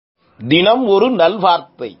தினம் ஒரு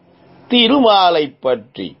நல்வார்த்தை திருமாலை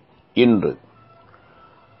பற்றி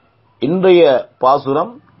இன்றைய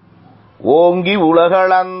பாசுரம். ஓங்கி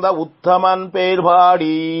உலகளந்த உத்தமன் பேர்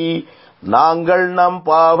பாடி நாங்கள் நம்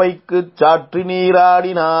பாவைக்குச் சாற்றி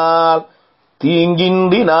நீராடினால்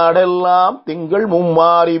தீங்கின்றி நாடெல்லாம் திங்கள்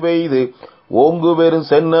மும்மாறி பெய்து ஓங்கு பெரு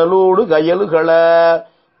சென்னலோடு கயலுகள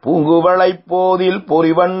பூங்குவளைப் போதில்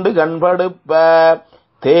பொறிவண்டு கண்படுப்ப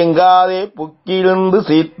தேங்காதே புக்கிருந்து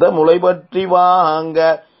சீத்த முளை பற்றி வாங்க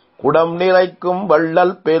குடம் நிறைக்கும்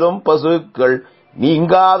வள்ளல் பெரும் பசுக்கள்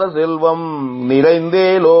நீங்காத செல்வம்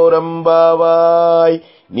நிறைந்தேலோரம்பாவாய்.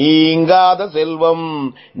 நீங்காத செல்வம்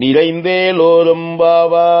நிறைந்தேலோரம்பாவாய்.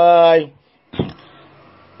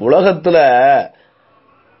 உலகத்துல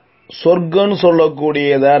சொர்க்கம்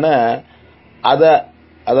சொல்லக்கூடியதான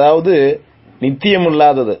அதாவது நித்தியம்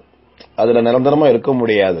இல்லாதது, அதுல நிரந்தரமா இருக்க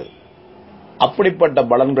முடியாது. அப்படிப்பட்ட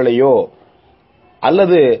பலன்களையோ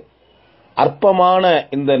அல்லது அற்பமான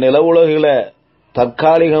இந்த நில உலகில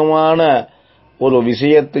தற்காலிகமான ஒரு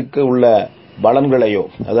விஷயத்துக்கு உள்ள பலன்களையோ,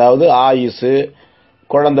 அதாவது ஆயுசு,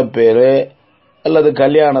 குழந்தை பேரு அல்லது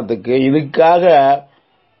கல்யாணத்துக்கு இதுக்காக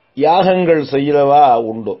யாகங்கள் செய்யறவா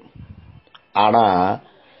உண்டு. ஆனா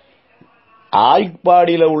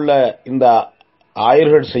ஆய்ப்பாடியில உள்ள இந்த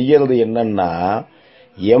ஆயர்கள் செய்யறது என்னன்னா,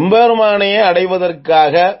 எம்பெருமானையே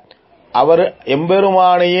அடைவதற்காக, அவர்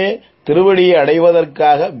எம்பெருமானையே திருவடியை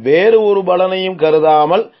அடைவதற்காக வேறு ஒரு பலனையும்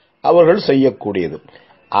கருதாமல் அவர்கள் செய்யக்கூடியது.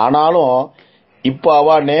 ஆனாலும் இப்ப அவ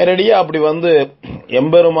நேரடியா அப்படி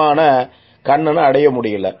எம்பெருமான கண்ணனை அடைய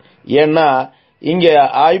முடியல. ஏன்னா இங்க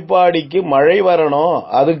ஆய்ப்பாடிக்கு மழை வரணும்,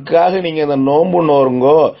 அதுக்காக நீங்க இந்த நோம்பு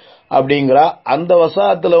நோருங்கோ அப்படிங்கிறா. அந்த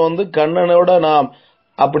வசாத்துல கண்ணனோட நாம்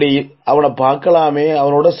அப்படி அவனை பார்க்கலாமே,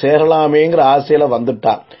 அவனோட சேரலாமேங்கிற ஆசையில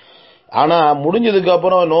வந்துட்டான். ஆனா முடிஞ்சதுக்கு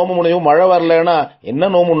அப்புறம் நோம்பு முடியும் மழை வரலன்னா என்ன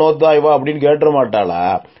நோம்பு நோத்தாய்வா அப்படின்னு கேட்ட மாட்டாளா?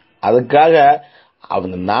 அதுக்காக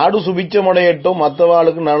அவங்க நாடு சுபிச்சம் அடையட்டும்,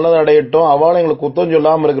 மற்றவாளுக்கு நல்லது அடையட்டும், அவளை எங்களுக்கு குத்தம்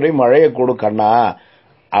சொல்லாம இருக்கிற மழையை கொடுக்கண்ணா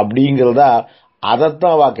அப்படிங்கிறதா,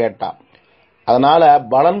 அதைத்தான் அவ கேட்டான். அதனால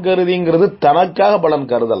பலன் கருதிங்கிறது தனக்காக பலன்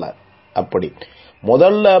கருதல. அப்படி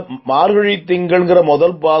முதல்ல மார்கழி திங்கள்ங்கிற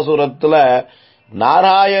முதல் பாசுரத்துல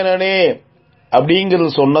நாராயணனே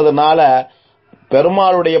அப்படிங்கிறது சொன்னதுனால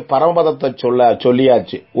பெருமாளுடைய பரமபதத்தை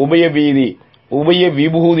சொல்லியாச்சு. உபய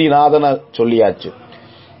விபூதிநாதன சொல்லியாச்சு.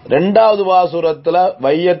 இரண்டாவது பாசுரத்துல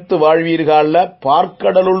வையத்து வாழ்வீர்கள்ல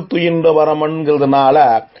பார்க்கடலுள் துயின்ற வரமன்கிறதுனால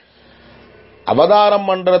அவதாரம்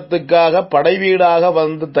பண்றதுக்காக படைவீடாக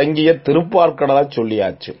தங்கிய திருப்பார்க்கடலை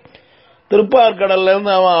சொல்லியாச்சு. திருப்பார்க்கடல்ல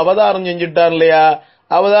இருந்து அவன் அவதாரம் செஞ்சுட்டான் இல்லையா,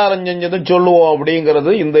 அவதாரம் செஞ்சதும் சொல்லுவோம்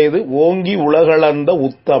அப்படிங்கிறது இந்த இது. ஓங்கி உலகளந்த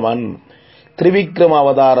உத்தமன் திரிவிக்ரம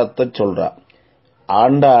அவதாரத்தை சொல்றான்.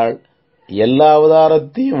 ஆண்டாள் எல்லா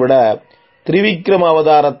அவதாரத்தையும் விட திரிவிக்ரம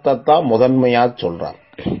அவதாரத்தை தான் முதன்மையா சொல்றான்.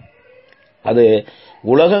 அது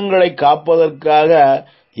உலகங்களை காப்பதற்காக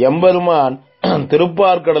எம்பெருமான்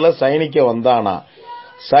திருப்பார்க்கடலை சயனிக்க வந்தானா.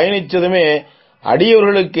 சயனிச்சதுமே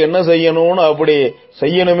அடியவர்களுக்கு என்ன செய்யணும்னு அப்படி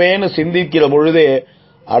செய்யணுமேன்னு சிந்திக்கிற பொழுது,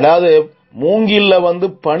 அதாவது மூங்கில்ல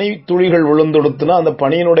பனி துளிகள் விழுந்துடுத்துனா அந்த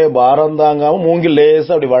பனியினுடைய பாரம் தாங்காம மூங்கில்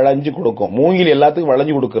லேசா அப்படி வளைஞ்சு கொடுக்கும். மூங்கில் எல்லாத்துக்கும்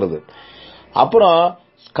வளைஞ்சு கொடுக்கிறது. அப்புறம்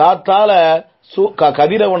காத்தால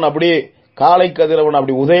கதிரவன் அப்படி காலை கதிரவன்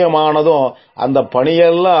அப்படி உதயமானதும் அந்த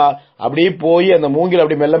பனியெல்லாம் அப்படியே போய் அந்த மூங்கில்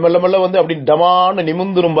அப்படி மெல்ல மெல்ல மெல்ல அப்படி டமான்னு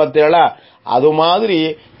நிமிந்துரும் பார்த்தேளா. அது மாதிரி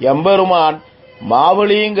எம்பெருமான்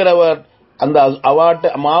மாவலிங்கிறவர் அந்த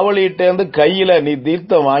மாவலிகிட்ட கையில நீ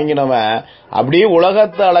தீர்த்தம் வாங்கினவன் அப்படியே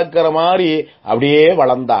உலகத்தை அளக்கிற மாதிரி அப்படியே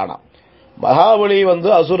வளர்ந்தானாம். மகாபலி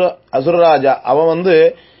அசுரராஜா, அவன்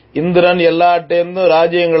இந்திரன் எல்லாட்டேருந்து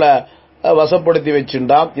ராஜ்யங்களை வசப்படுத்தி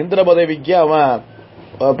வச்சுட்டான். இந்திர பதவிக்கு அவன்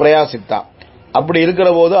பிரயாசித்தான். அப்படி இருக்கிற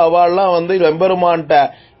போது அவள்லாம் எம்பெருமான்கிட்ட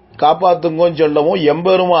காப்பாத்துங்கன்னு சொல்லவும்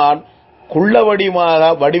எம்பெருமான் குள்ள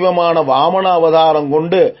வடிவமான வாமன அவதாரம்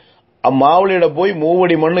கொண்டு அம்மாவளியிட போய்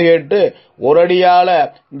மூவடி மண்ணு கேட்டு ஒரு அடியால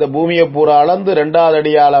இந்த பூமியை பூரா அளந்து, 2வது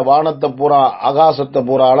அடியால வானத்தை பூரா ஆகாசத்தை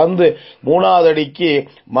பூரா அளந்து, 3வது அடிக்கு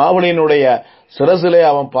மாவளியினுடைய சிரசிலே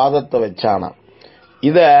அவன் பாதத்தை வச்சானான்.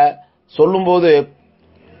 இத சொல்லும்போது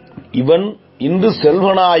இவன் இன்று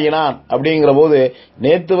செல்வனாயினான் அப்படிங்கிற போது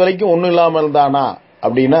நேத்து வரைக்கும் ஒண்ணும் இல்லாம இருந்தானா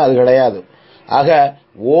அப்படின்னா அது கிடையாது. ஆக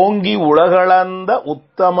ஓங்கி உலகளந்த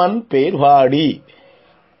உத்தமன் பேர்வாடி.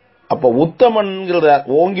 அப்ப உத்தமன்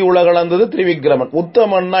ஓங்கி உலகளந்தது திரிவிக்ரமன்.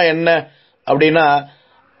 உத்தமன்னா என்ன அப்படின்னா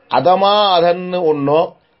அதமா அதன்னு ஒன்னும்,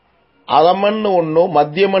 அதமன் ஒன்னும்,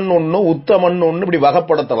 மத்தியமன் ஒன்னும், உத்தமன் ஒன்னு இப்படி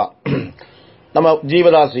வகைப்படுத்தலாம் நம்ம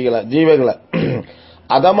ஜீவகளை.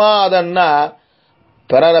 அதமா அதன்னா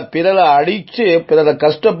பிறரை அடிச்சு பிறரை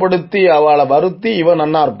கஷ்டப்படுத்தி அவளை வருத்தி இவன்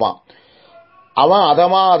நன்னா இருப்பான், அவன்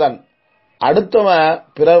அதமாதன். அடுத்தவன்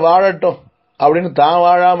பிறர் வாழட்டும் அப்படின்னு தான்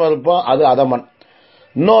வாழாம இருப்பான், அது அதமன்.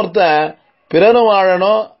 இன்னொருத்தன் பிறரும்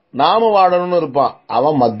வாழணும் நாம வாழணும்னு இருப்பான்,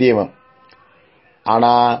 அவன் மத்தியமன்.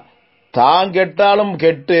 ஆனா தான் கெட்டாலும்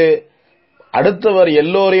கெட்டு அடுத்தவர்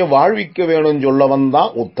எல்லோரையும் வாழ்விக்க வேணும்னு சொல்லவன்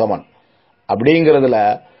தான் உத்தமன். அப்படிங்கறதுல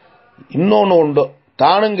இன்னொன்னு உண்டு,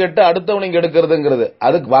 தானும் கெட்டு அடுத்தவனையும் கெடுக்கிறதுங்கிறது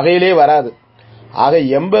அதுக்கு வகையிலே வராது. ஆக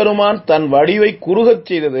எம்பெருமான் தன் வடிவை குறுகச்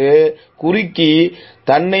செய்தது, குறுக்கி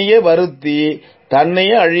தன்னையே வருத்தி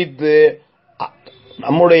தன்னையே அழித்து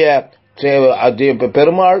நம்முடைய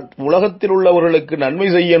பெருமாள் உலகத்தில் உள்ளவர்களுக்கு நன்மை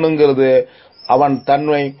செய்யணுங்கிறது அவன்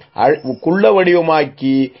தன்னை குள்ள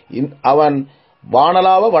வடிவமாக்கி அவன்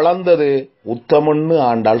வானலாவ வளர்ந்தது உத்தமன்னு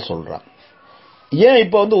ஆண்டாள் சொல்றான். ஏன்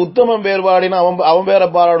இப்ப உத்தமன் பேர்பாடினா அவன் பேரை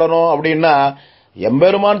பாராடணும் அப்படின்னா,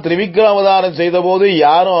 எம்பெருமான் திருவிக்கிரமதானம் செய்த போது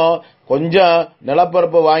யாரும் கொஞ்சம்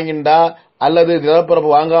நிலப்பரப்பு வாங்கிண்டா அல்லது நிலப்பரப்பு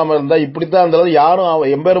வாங்காம இருந்தா இப்படித்தான் இருந்தது, யாரும்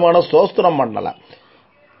எம்பெருமான சோஸ்திரம் பண்ணல.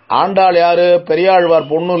 ஆண்டாள் யாரு? பெரியாழ்வார்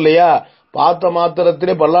பொண்ணு இல்லையா? பார்த்த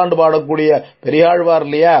மாத்திரத்திலே பல்லாண்டு பாடக்கூடிய பெரியாழ்வார்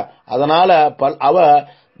இல்லையா? அதனால அவ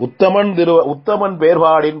உத்தமன்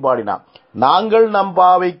பேர்பாடின்னு பாடினான். நாங்கள் நம்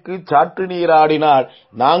பாவைக்கு சாற்று நீராடினால்,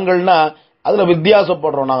 நாங்கள்னா அதுல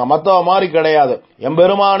வித்தியாசப்படுறோம், நாங்க மத்தவ மாதிரி கிடையாது,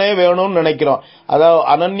 எம்பெருமானே வேணும்னு நினைக்கிறோம், அதாவது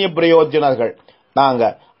அனன்ய பிரயோஜனர்கள் நாங்க.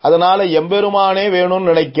 அதனால எம்பெருமானே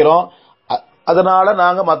வேணும்னு நினைக்கிறோம். அதனால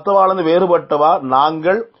நாங்க மத்தவாழ்ந்து வேறுபட்டவா.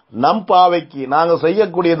 நாங்கள் நம் பாவைக்கு, நாங்க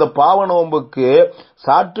செய்யக்கூடிய இந்த பாவ நோம்புக்கு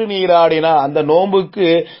சாற்று நீராடினா, அந்த நோம்புக்கு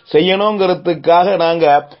செய்யணுங்கிறதுக்காக நாங்க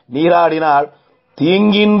நீராடினால்,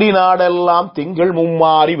 தீங்கின்றி நாடெல்லாம் திங்கள்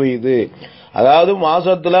மும்மாறி பெய்து. அதாவது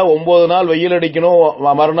மாசத்துல 9 நாள் வெயில் அடிக்கணும்,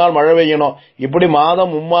 மறுநாள் மழை பெய்யணும், இப்படி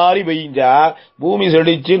மாதம் மும்மாறி பெய்ஞ்சா பூமி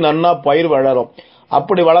செடிச்சு நன்னா பயிர் வளரும்.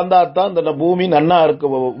 அப்படி வளர்ந்தாத்தான் இந்த பூமி நன்னா இருக்க,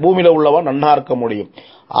 பூமியில உள்ளவன் நன்னா இருக்க முடியும்.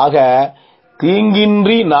 ஆக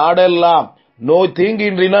தீங்கின்றி நாடெல்லாம், நோய்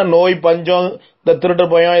தீங்கின்றினா நோய் பஞ்சம் இந்த திருட்டு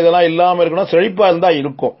பயம் இதெல்லாம் இல்லாம இருக்கணும், செழிப்பா இருந்தா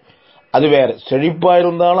இருக்கும், அது வேற. செழிப்பா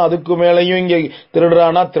இருந்தாலும் அதுக்கு மேலையும் இங்க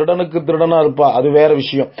திருடுறானா திருடனுக்கு திருடனா இருப்பா, அது வேற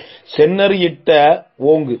விஷயம். சென்னர் இட்ட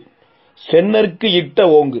ஓங்கு, சென்னருக்கு இட்ட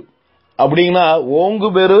ஓங்கு அப்படின்னா ஓங்கு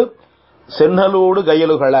பெரு சென்னலோடு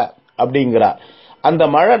கையலுகளை அப்படிங்கிறார். அந்த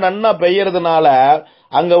மழை நன்னா பெய்யறதுனால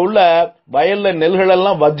அங்க உள்ள வயல்ல நெல்கள்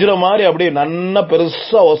எல்லாம் வஜ்ர மாதிரி அப்படியே நன்னா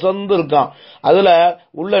பெருசா ஒசந்து இருக்கான். அதுல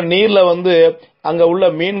உள்ள நீர்ல அங்க உள்ள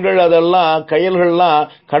மீன்கள் அதெல்லாம் கயல்கள்லாம்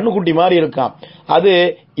கண்ணுக்குட்டி மாதிரி இருக்கான். அது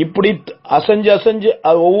இப்படி அசைஞ்சு அசைஞ்சு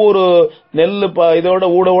ஒவ்வொரு நெல் இதோட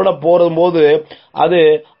ஊட போறது அது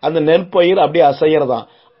அந்த நெற்பயிர் அப்படியே அசையறதான்.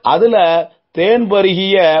 அதுல தேன்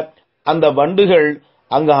பருகிய அந்த வண்டுகள்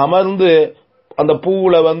அங்க அமர்ந்து அந்த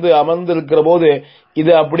பூவுல அமர்ந்து இருக்கிற போது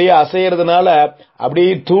இது அப்படியே அசையறதுனால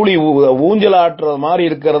அப்படியே தூளி ஊஞ்சலாட்டுற மாதிரி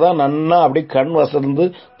இருக்கிறதா நன்னா அப்படி கண் வசந்து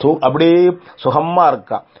அப்படியே சுகமா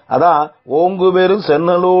இருக்கா. அதான் ஓங்கு பெரு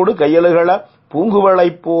சென்னலோடு கையலுகளை பூங்குவளை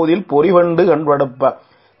போதில் பொறிவண்டு கண்படுப்ப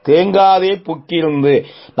தேங்காதே புக்கிருந்து.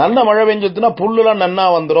 நல்ல மழை பெஞ்சதுன்னா புல்லுலாம் நன்னா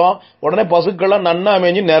வந்துடும், உடனே பசுக்கெல்லாம் நன்னா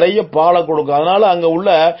மேஞ்சு நிறைய பாலை கொடுக்கும். அதனால அங்க உள்ள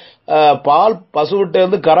பால் பசுவிட்ட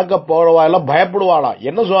இருந்து கறக்க போறவா எல்லாம் பயப்படுவாளாம்.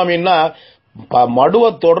 என்ன சுவாமின்னா, மடுவை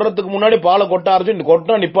தொடறதுக்கு முன்னாடி பாலை கொட்ட ஆரம்பிச்சு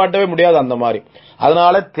கொட்ட நிப்பாட்டவே முடியாது அந்த மாதிரி.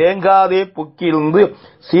 அதனால தேங்காதே புக்கிருந்து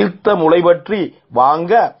சீர்த்த முளை பற்றி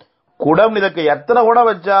வாங்க குடம் மிதக்க, எத்தனை குடம்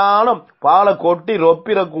வச்சாலும் பாலை கொட்டி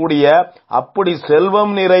ரொப்பிடக்கூடிய அப்படி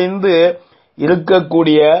செல்வம் நிறைந்து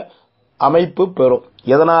இருக்கக்கூடிய அமைப்பு பெறும்.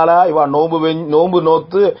 எதனால? இவ நோம்பு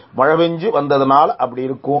நோத்து மழை பெஞ்சு வந்ததுனால அப்படி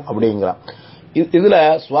இருக்கும் அப்படிங்கிறான். இதுல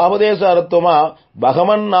சுவாபதேச அர்த்தமா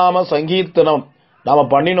பகவன் நாம சங்கீர்த்தனம் நாம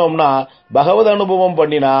பண்ணினோம்னா, பகவத் அனுபவம்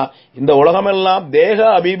பண்ணினா இந்த உலகமெல்லாம் தேக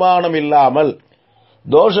அபிமானம் இல்லாமல்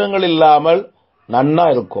தோஷங்கள் இல்லாமல் நன்னா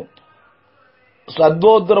இருக்கும்.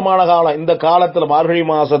 சத்வோத்தரமான காலம் இந்த காலத்துல, மார்கழி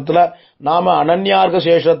மாசத்துல நாம அனன்யார்க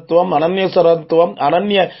சேஷத்துவம் அனன்யசரத்துவம்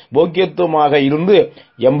அனன்ய போக்கியத்துவமாக இருந்து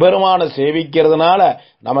எம்பெருமான சேவிக்கிறதுனால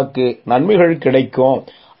நமக்கு நன்மைகள் கிடைக்கும்.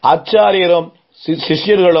 ஆச்சாரியரும்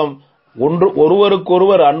சிஷ்யர்களும்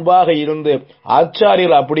ஒருவருக்கொருவர் அன்பாக இருந்து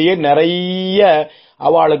ஆச்சாரியர் அப்படியே நிறைய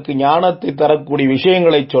அவளுக்கு ஞானத்தை தரக்கூடிய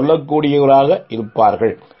விஷயங்களை சொல்லக்கூடியவராக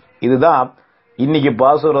இருப்பார்கள். இதுதான் இன்னைக்கு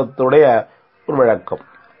பாசுரத்துடைய ஒரு விளக்கம்.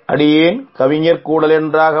 அடியேன் கவிஞர் கூடல் N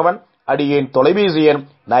Raghavan, அடியேன் தொலைபேசி எண்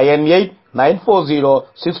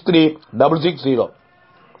 9894063660.